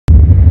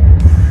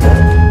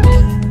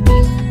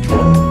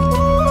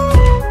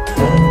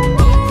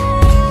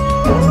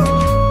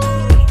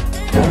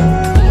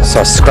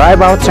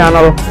Subscribe our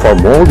channel for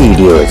more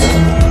videos.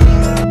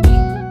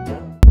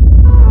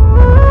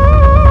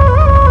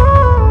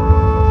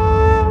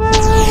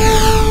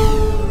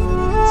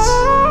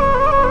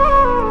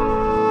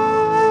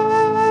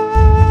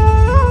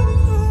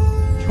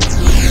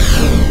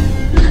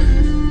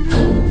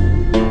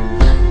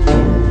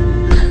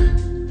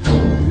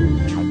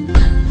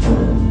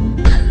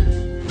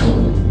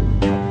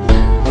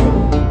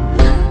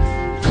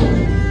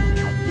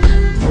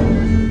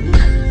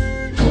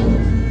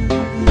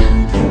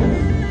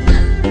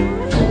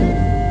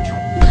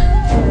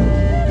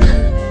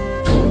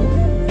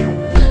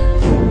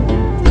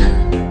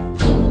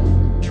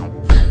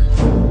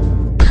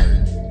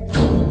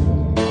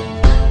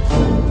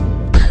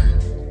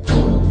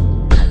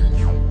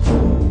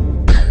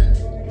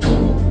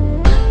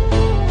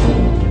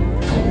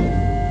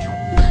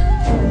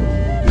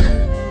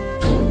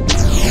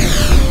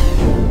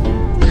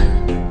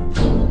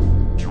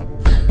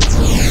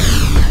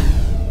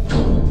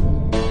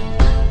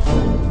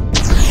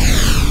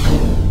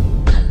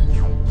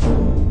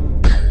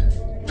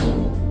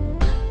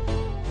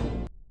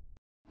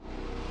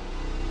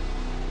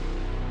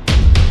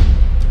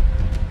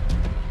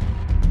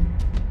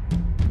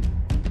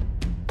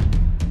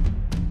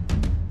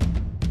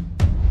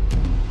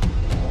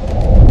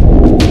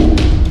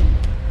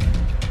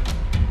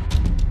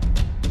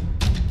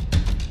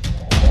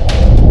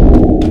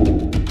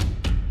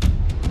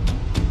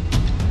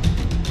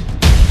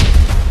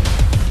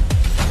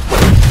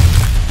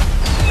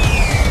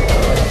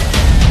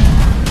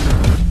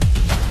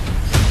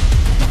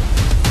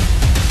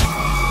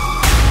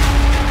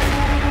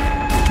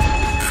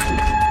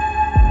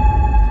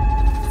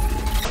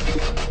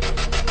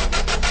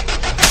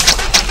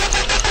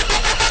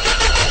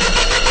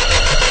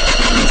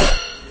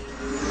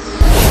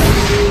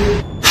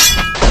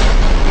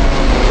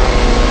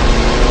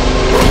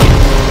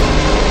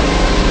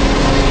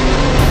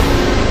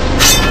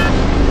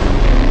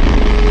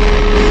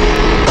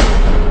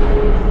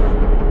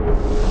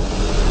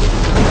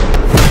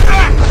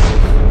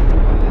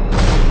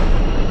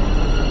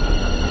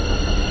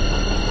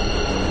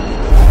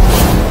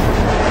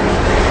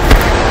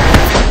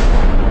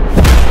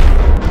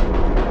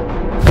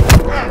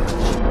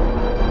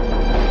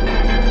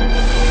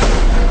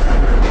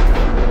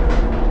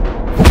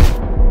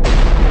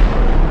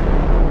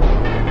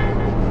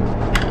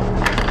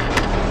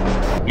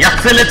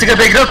 Let's go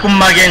back to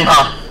Kumar gang.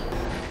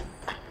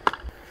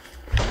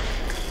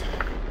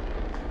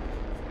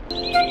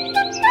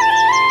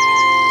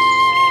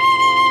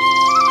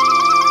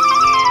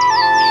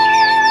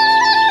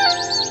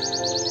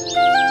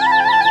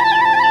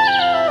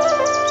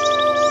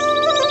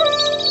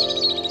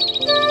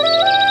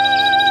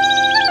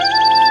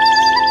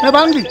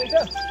 Bang di,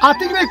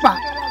 atik mek pa.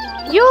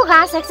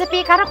 Yoga sekse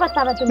pe kara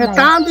patta ba tumbai. Me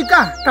tandik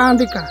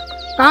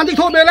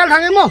tho bela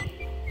khange mo.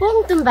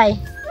 Phung tumbai.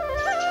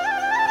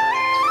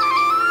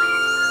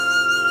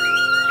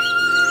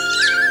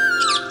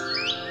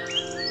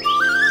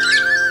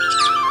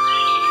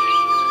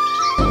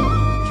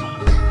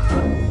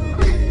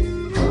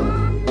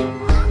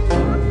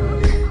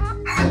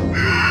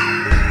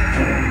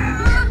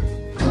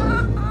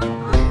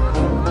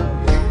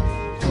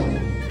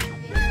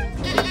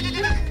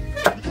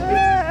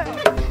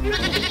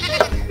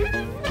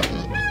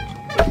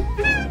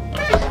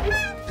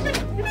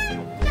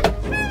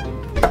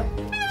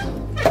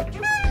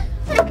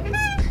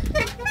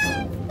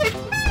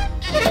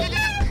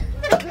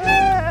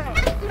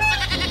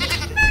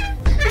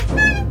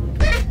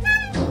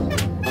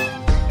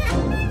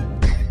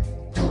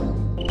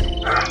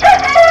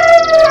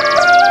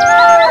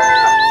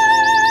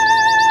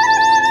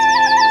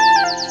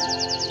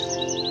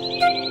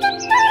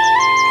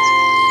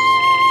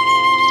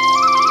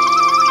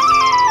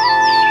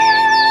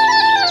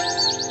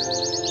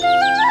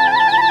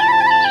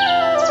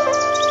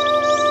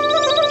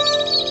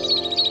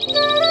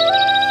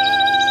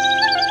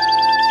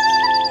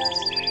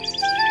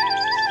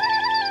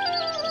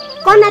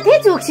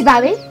 Si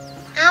babe?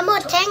 Amo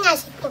tenga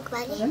si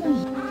pukbari.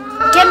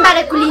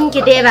 Kembare kulin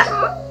ke deva.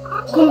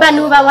 Kumba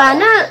nuba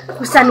wana,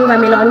 kusa nuba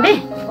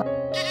melonde.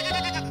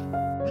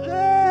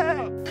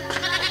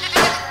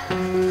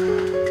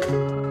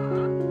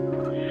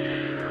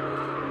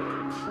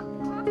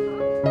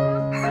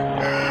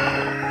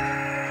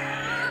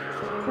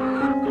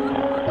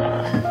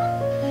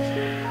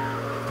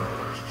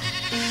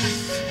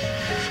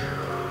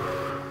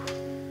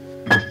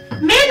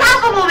 Men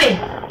apa bobe?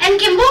 En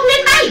kimbung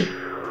net bai.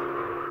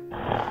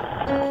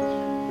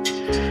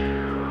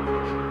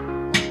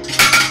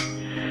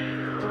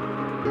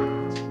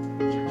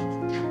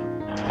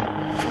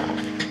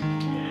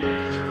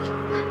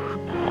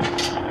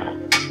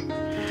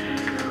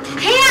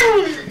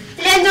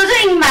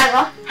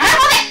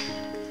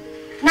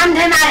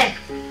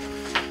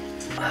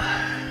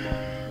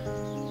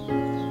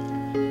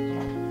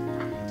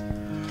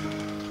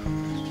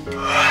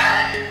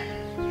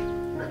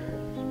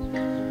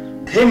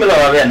 Himal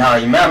Limbu Pbo,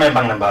 Imam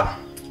Bang Namba.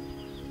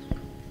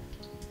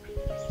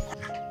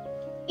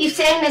 If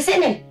saying the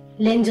same,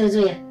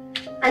 Lenjoya.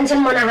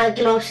 Anjan mana hal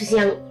kilo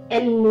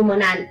yang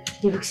numanan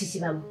dibuksisi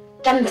bam.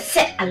 Kan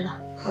set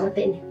Allah. Kamu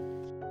ini.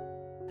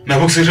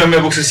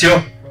 Mebuksisio.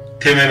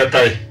 Teme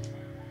metai.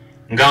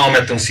 Enggak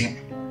omet tungsi.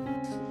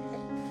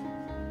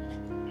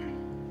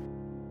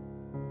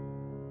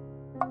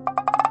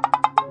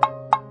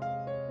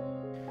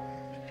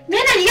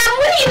 Mena yang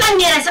muli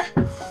mangnya so.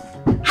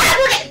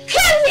 Haru ke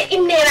tiangnya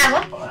imnera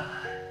ho.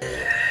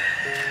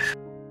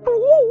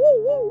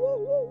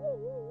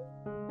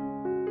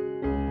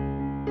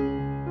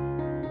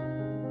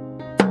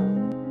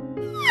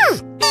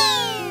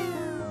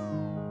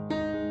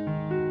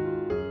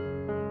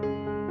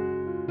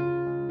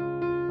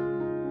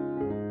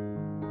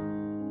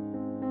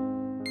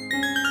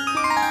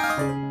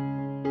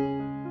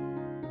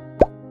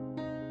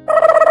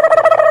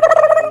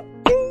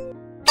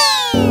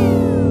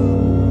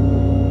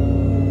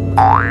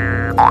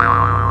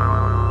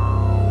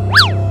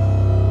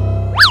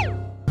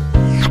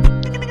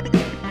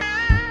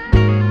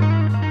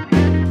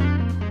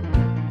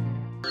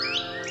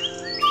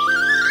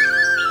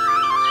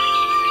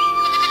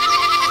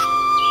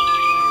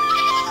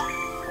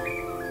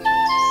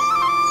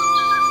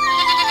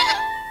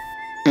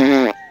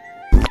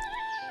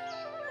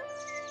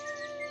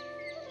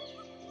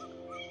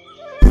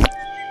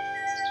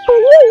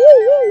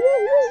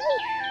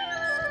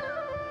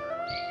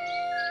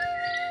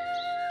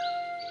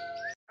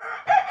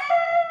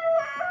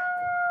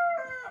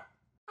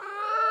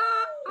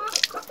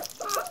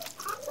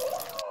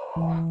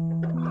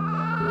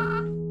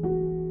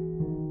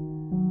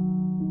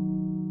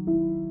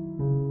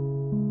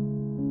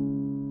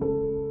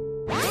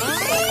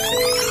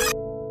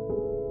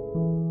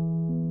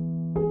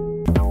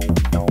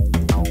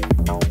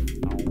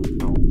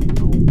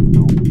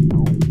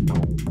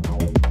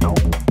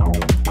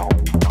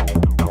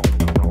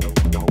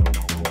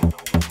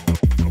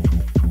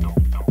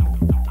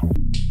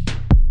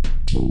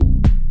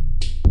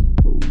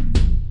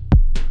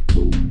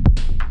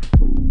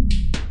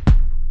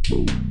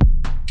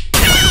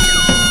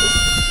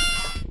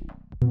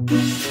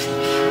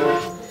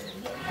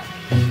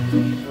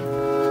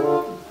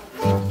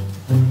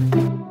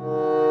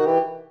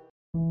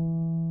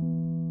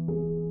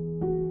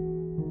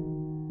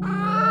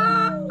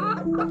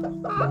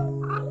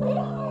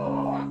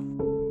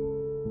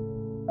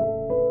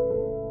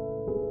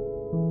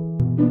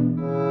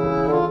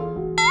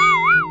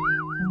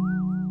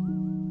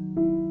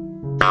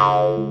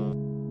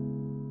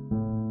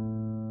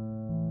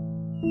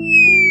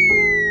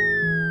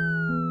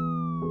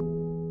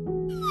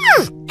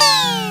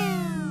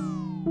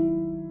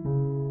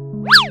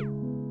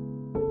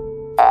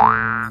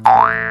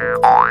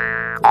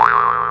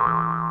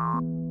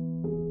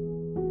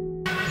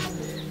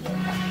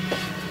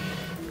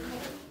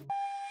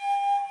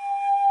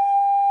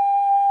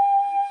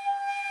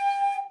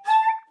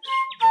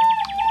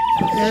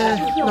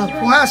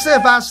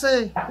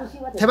 Base,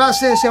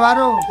 tebase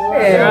sewaro.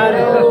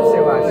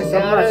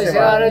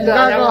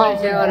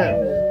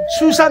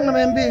 Susan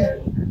membi.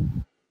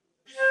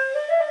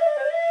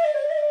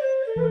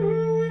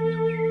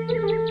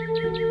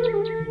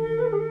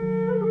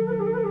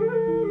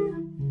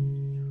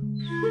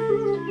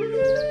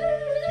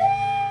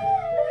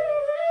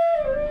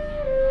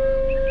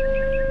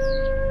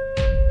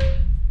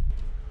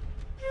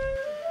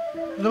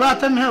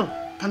 Lewatan hel,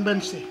 tan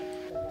bensi.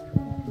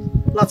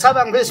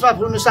 Latsabang besma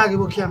punusagi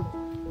bukiam.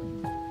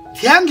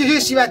 Tiang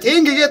gigisi ba,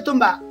 tiang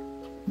gigetum ba.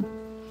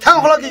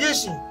 Tang holo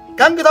gigisi,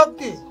 kan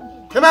gidokti.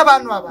 Kema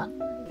banu ba.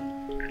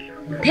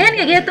 Tiang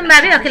gigetum ba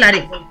be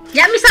akilari.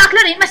 Ya misa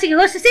akilari masih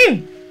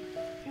gigosisi.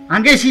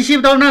 Angke sisi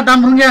tau na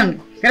tampungyan.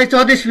 Kali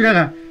chodes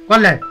birana.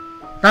 Kolle.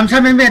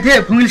 Tamsa membe the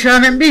phungil sha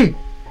membi.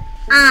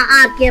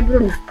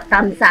 Kebrun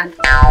tamsan.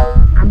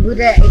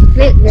 Ambure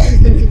ekpe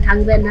nesisi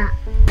tangbena.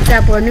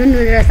 Sa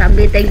ponunura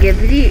sambe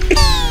tengebri.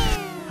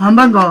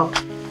 Hambango.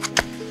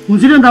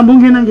 Musirin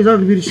tampungyan ke jauh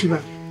lebih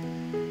siapa?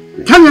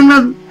 Kan yang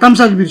nak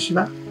tamsa lebih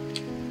siapa?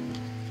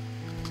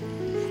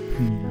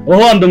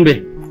 Oh antum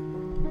be.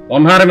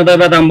 Onhar me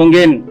tabat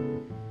tampungin.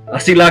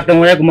 Asilak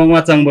tamoya kumang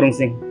macang burung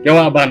sing.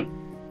 Kewa ban.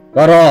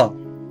 Karo.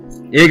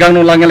 Egang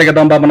nulange lega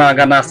domba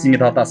menaga nasi mi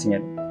thata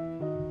singen.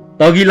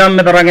 Togilam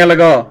me tarange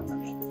lega.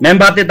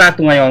 Membati tak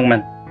tungayong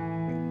men.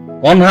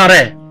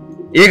 Onhare.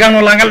 Egang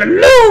nulange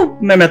lu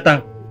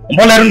memetang.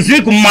 Bolerun sui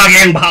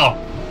kumageng bao.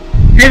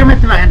 Fer met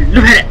bahane.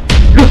 Lu fer.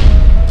 Lu.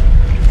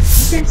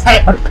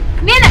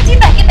 Mena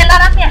cinta kita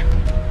larangnya.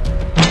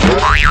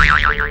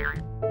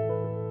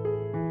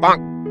 Bang.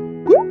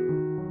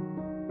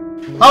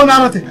 Tahu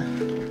narate.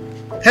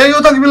 Hei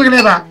utang bil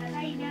gene ba.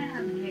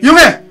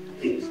 Yume.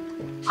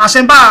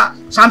 Asempa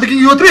sampai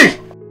ki yutri.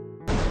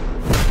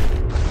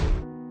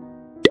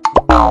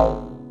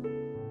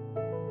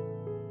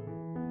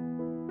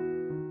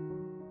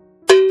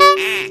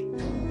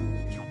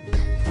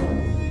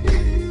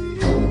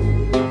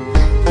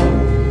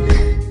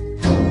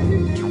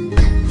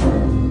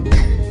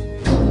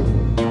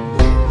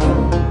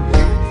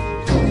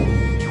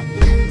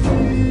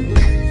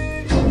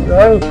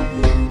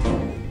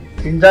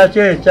 Indah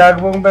cek,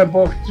 jagung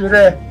bembok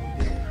cure,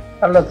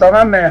 Allah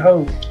tama me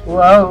ho.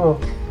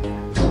 Wow.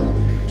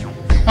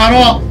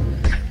 Aro.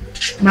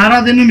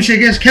 Nara denu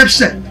misheges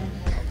kepse.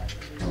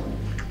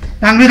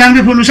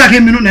 Tangbi pulusa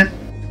ke minunen.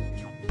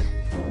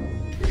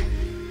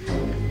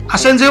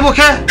 Asen jebo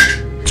ke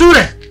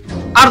cure.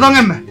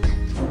 Ardongem me.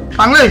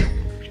 Pangle.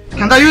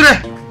 Kanda yure.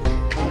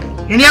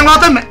 Ini yang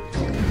ngotem me.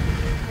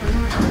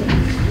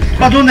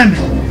 Patunen me.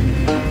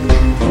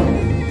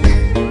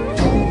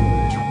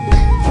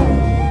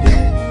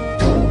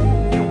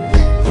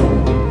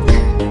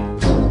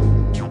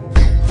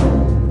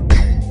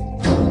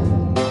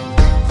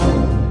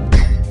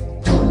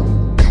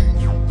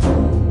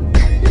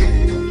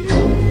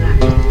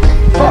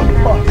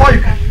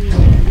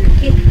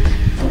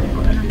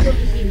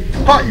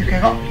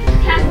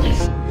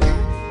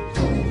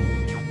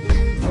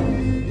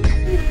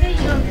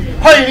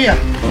 Ini ya.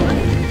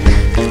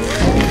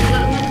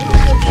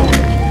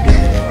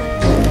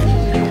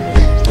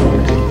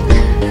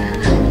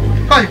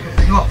 Hai,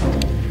 dua.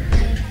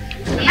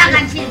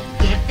 Jangan sih,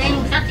 Yekten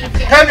satu.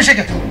 Hai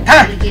misik.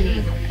 Hai.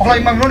 Olah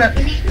imam lu net.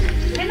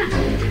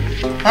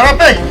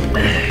 Harape.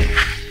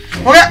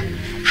 Oke.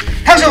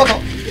 Tangsi foto.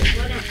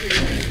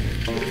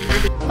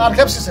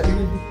 Tarkep sih.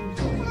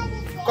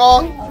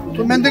 Kok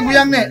tu mending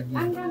guyang nih.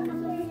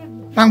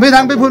 Tangbi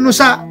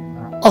punusa.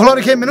 Olah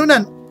rike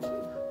minunan.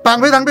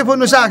 Pangbe pun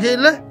usaha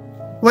kile,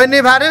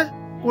 wene bare,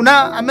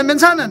 una ame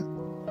mensanan,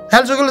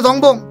 hal sokil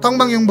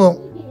tongbang yungbong,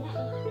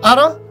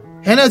 aro,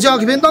 hene jauh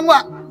kibin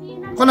tongwa,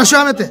 kona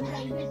suamete,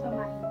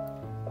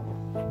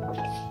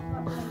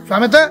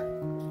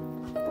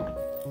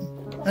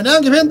 hene yang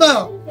kibin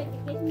tau,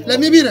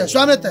 lemi bire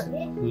suamete,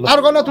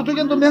 aro kona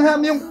tutukin tu mengham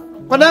yung,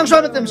 kona yang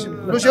suamete misim,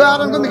 lu siapa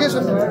orang kau mikir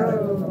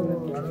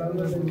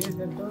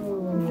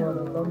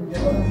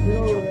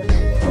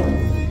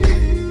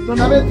tu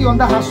nabe ti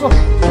onda haso.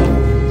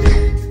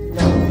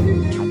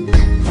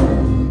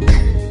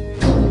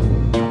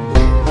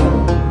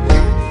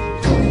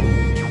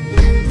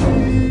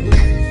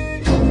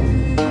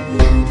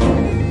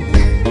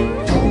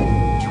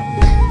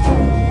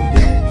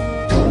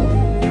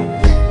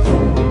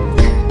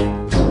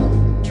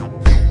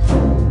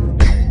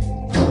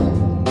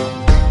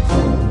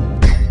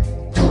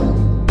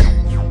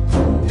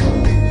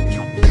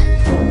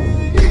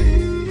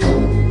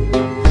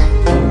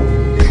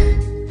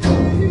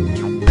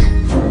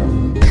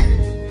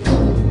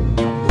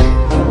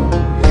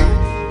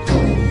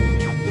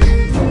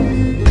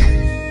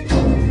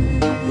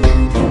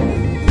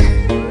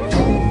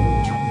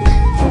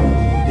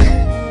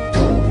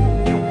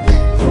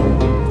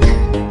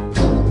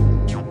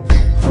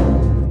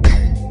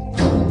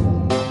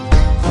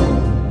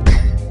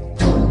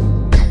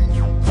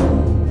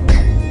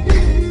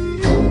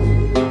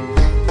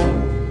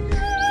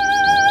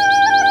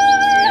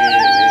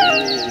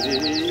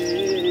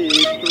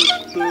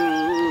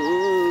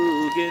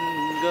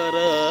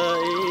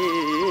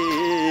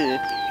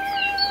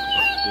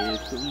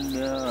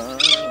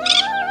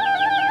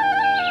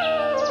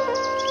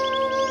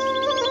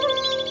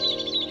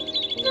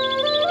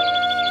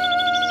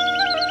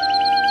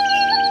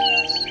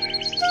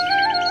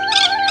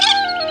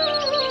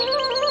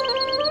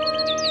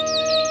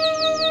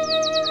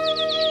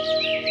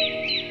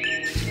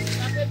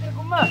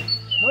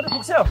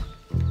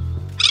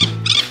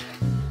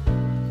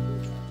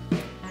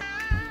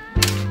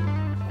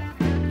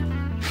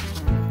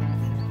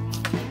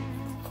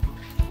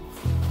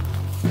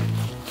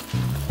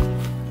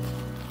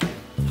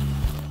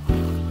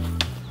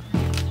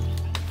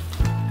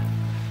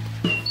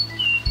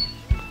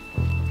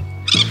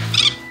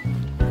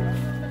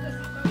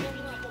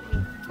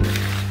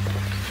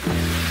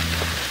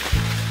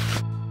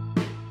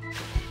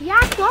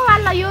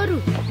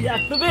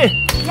 Tubi.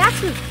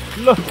 Yasu.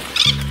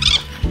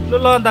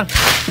 Lo antang.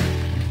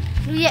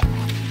 Lu ye.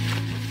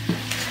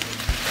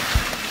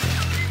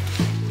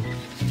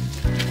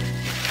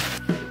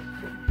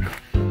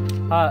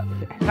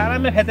 Karena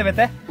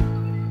bete.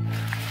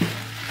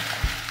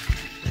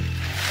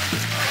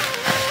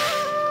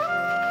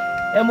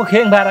 Mau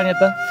keng barang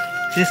itu.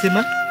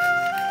 Sistem.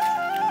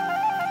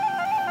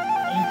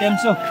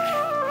 Temso.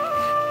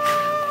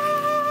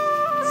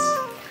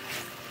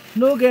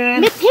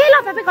 Nugen. Methela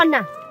pepe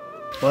konna.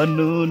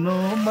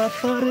 Panuno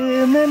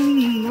mapare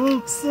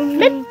menuksen.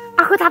 Met,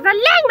 aku tak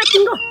leng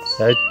metinggo.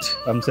 Set,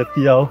 am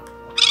setiau.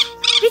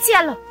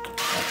 Bicialo.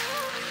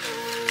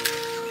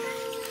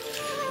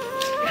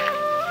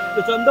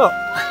 Itu contoh.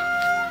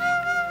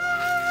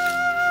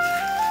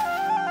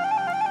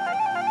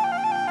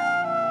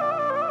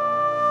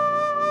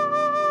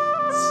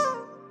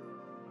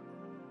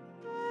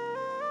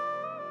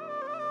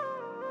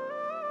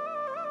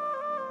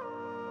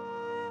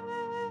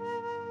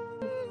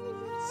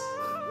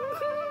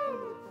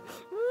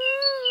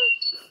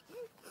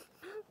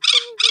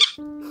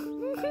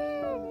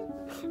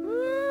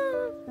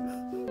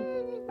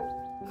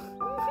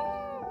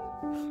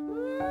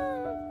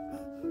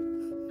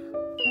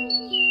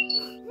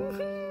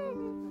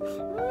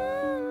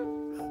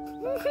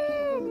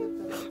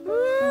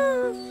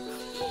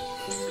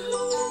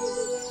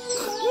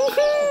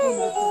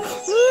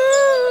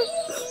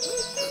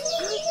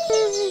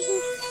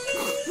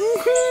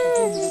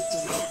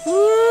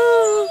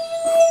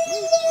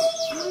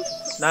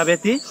 Na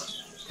beti,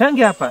 thank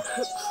apa?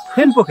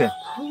 Hen poke.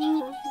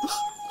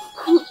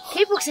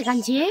 Thế buộc sẽ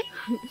gắn chế.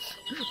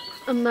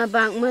 Mà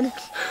bạn mình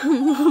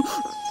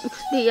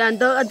đi ăn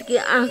đó ăn cái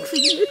ăn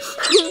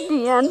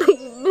đi ăn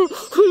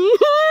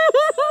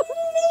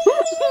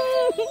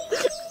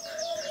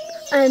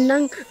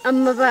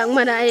anh mà bạn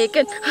mà đại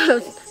cái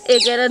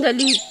ra là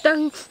đi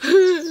tăng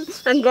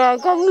anh gà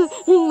con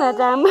mà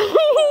làm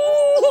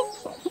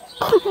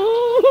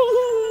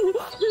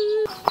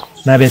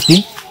Na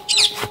beti,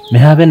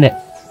 meha bene.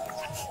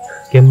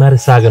 Kemar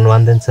sagan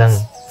wanden sang,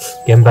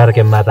 kembar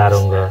kemma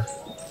taronga.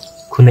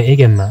 Kune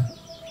egemma.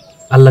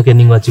 Allah ke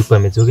ningwa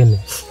chukpa me jogene.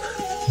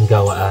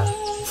 Ngawa a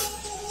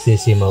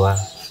sesi mawa.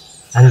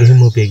 Angge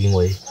himu pegi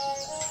ngoi.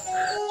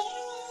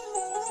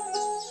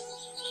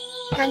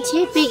 Gắn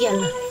chế big à.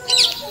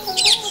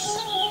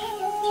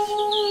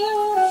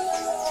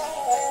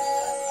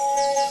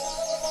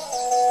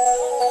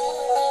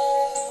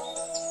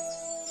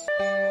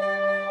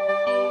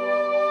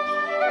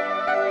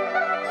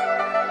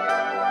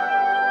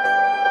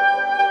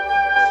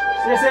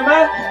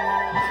 Sesemat.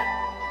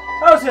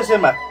 Oh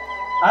sesemat.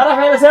 Arah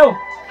hai besau.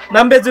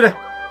 Nambe jure.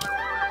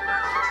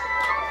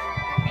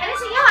 Anh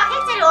sẽ nhớ cái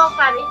chơi đồ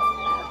qua đi.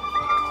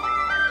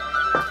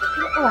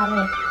 Qua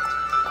đây.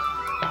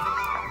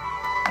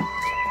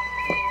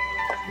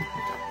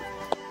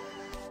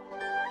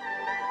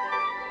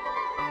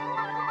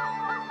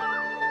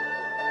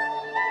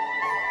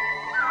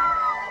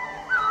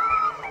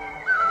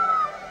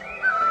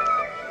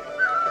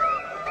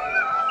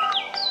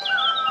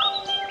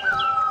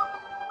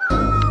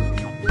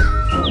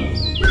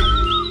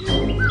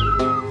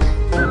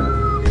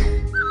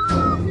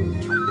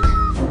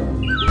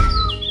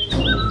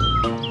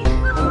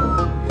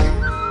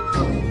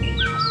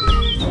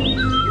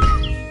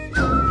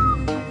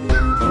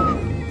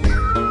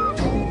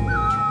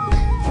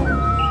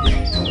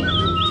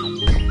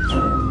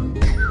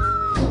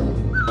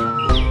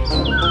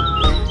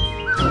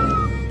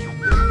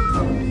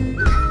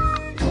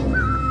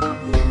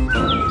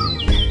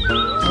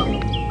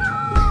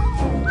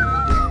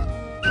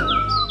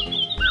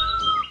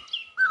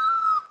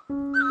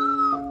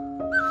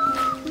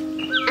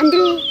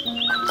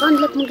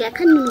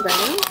 Kan nung ba?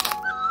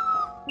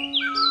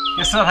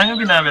 Esa hanga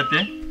bi na beti.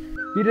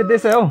 Pire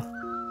desau.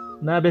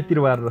 Na beti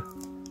warro.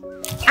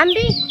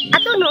 Ambi,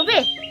 atau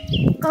nobe?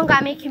 Kau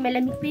nggak make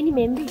melam ikpeni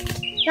membi.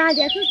 Kau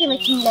dia tu kena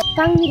cimla.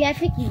 Tang ni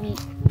lefe kiwi.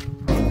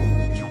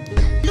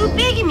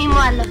 Lupa ki mimu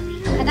Allah.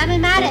 Kata me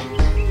mare.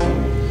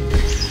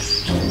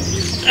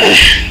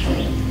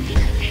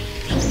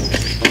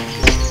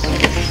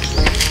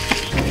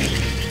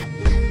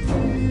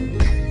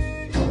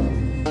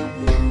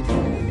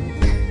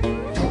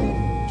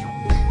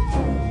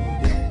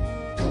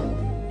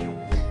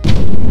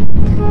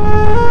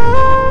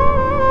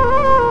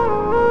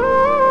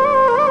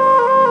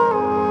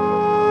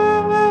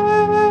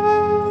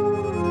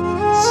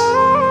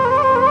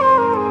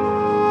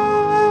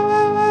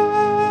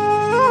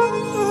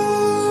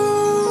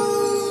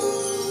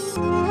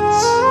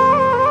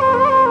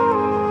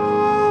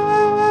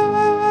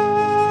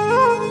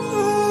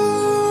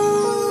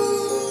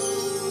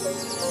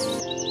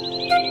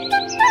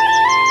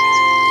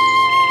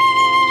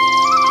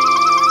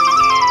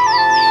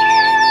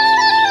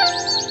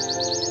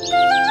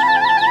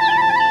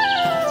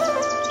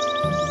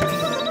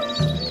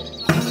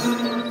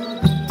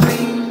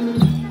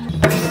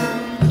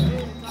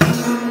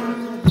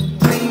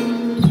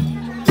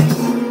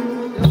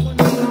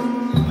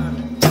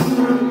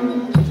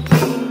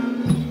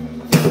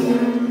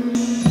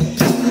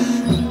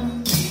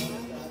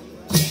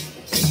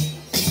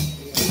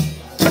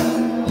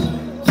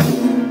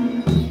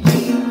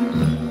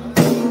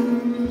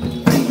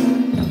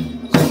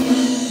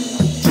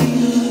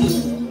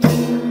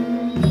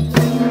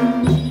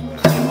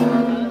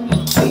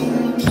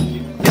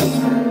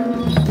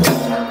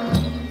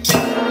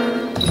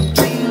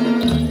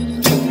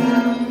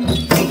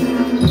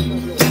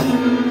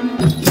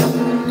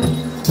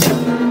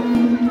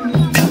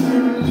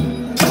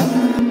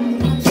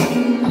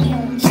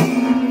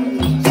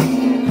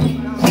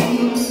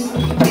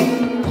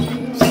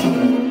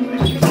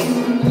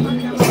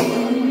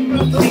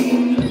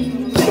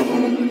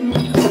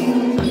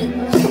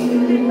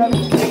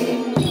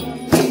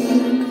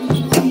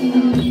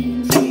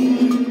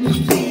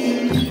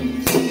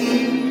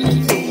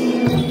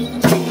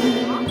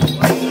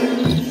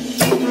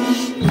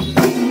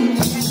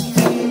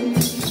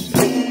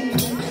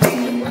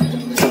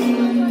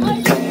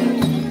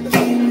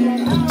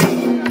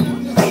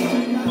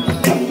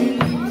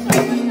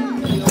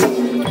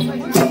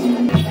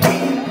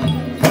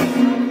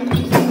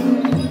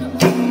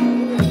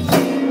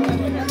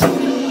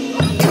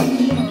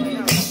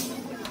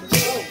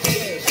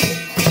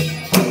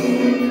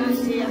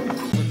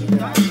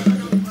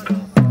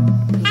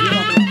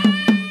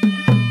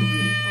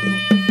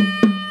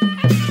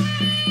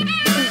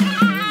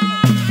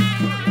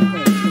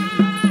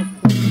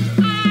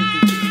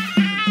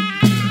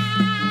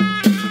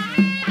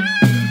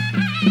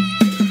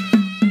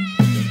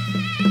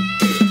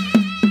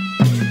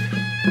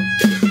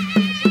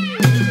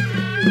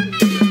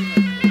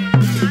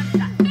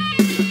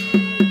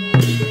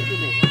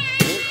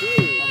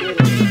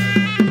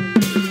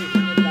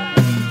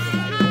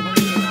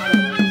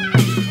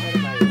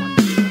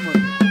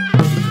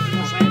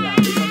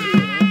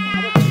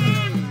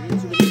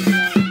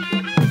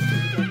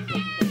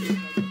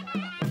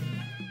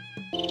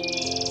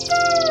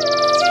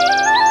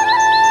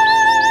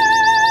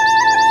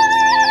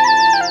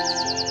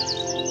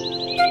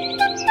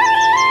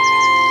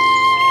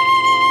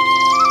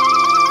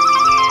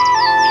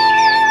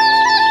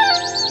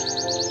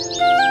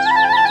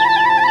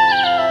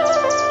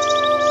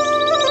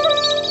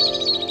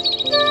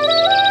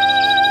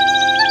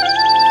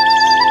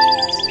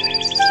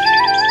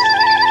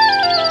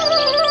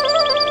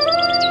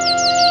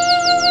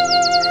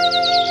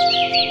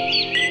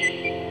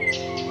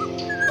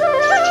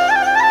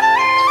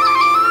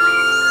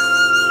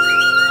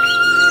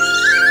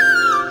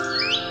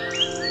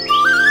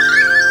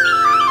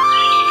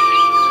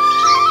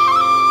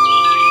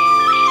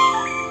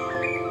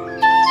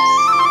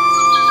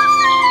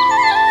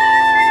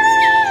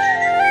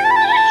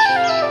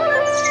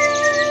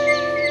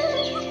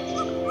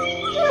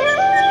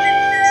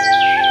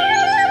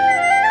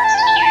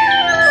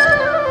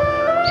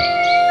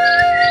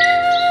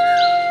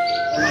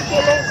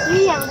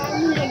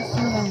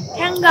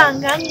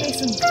 Ganggang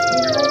besun.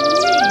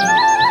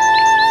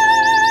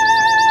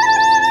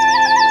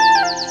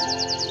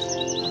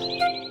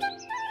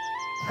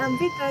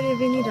 Ambil tarik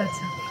bini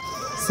raja.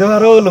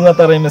 Sebaro lunga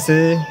tarai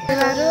masih.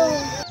 Sebaro.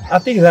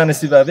 Ati kesana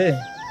sih babe.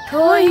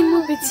 Tuh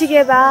imu bici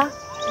ke ba.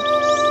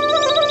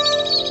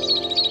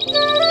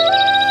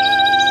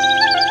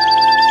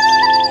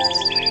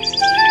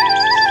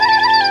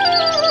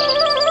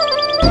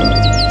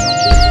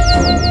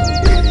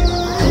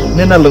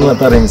 Nena lunga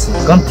tarai masih.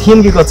 Kan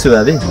tiang kita cuci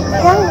babe.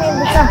 Yang ni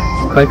besar.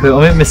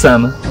 Kau ome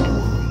mesama.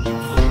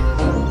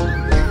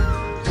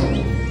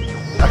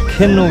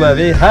 Kenu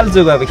babe, hal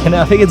juga babe.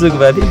 Kena apa ke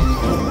juga babe?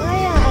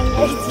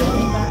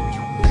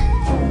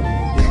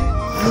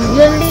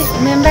 Jolly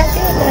member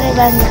ke tarik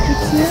bani.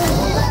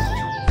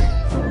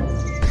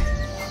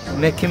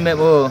 Mekim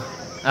mebo,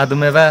 adu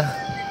meba.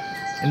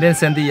 Inden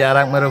sendi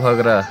yarak maru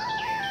bhagra.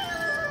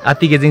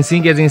 Ati ke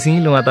jingsi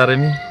lunga tarai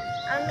mi.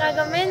 Angga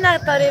gamen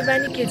nak tarik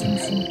bani ke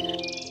jingsi.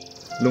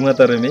 Lunga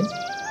tarai mi.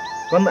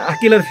 Kon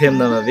akilar fem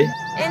na babe.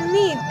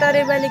 Ini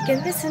tarik bani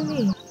kende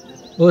seni.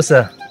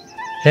 Osa,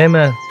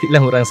 hema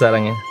tilang orang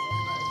sarangnya.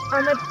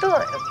 Amat tu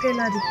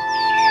kelari.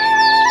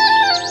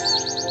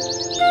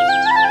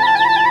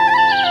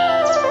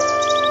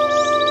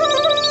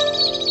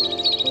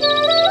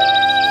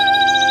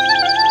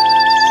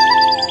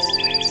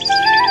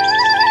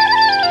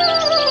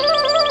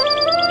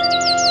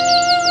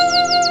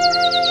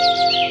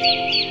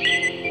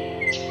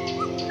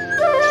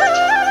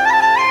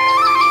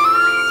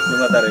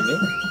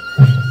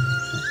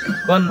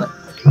 Kon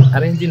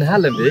arrangin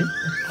hal be.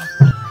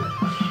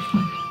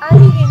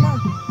 Ari ke na.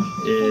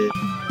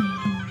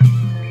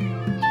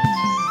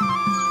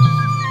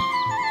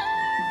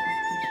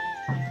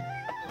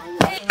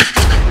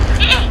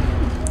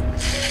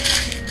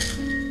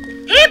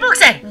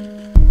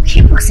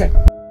 Bukse.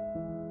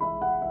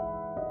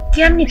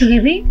 Tiam ni tu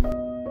Devi?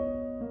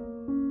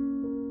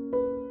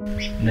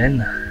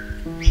 Nena.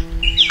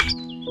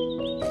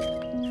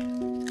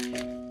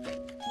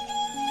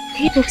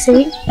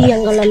 Bukse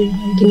yang galam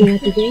gini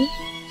hati gay.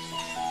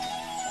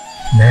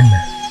 Nena.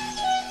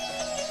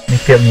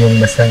 Nikem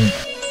yung masang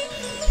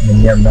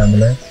menyam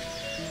namanya.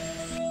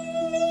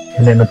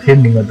 Kena napin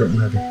ni ngaduk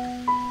nade.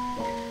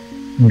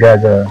 Enggak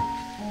ada.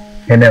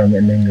 Kena umet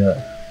enggak.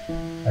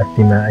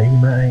 Ati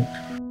mai.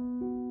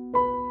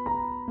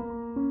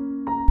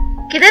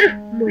 Kidaru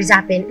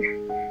murzapen.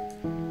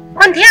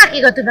 Kon thea ki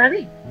gatu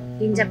babi?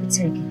 Inja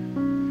pichhe ki.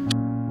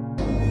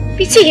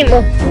 Pichhe ki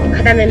mo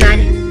khata me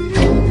mare.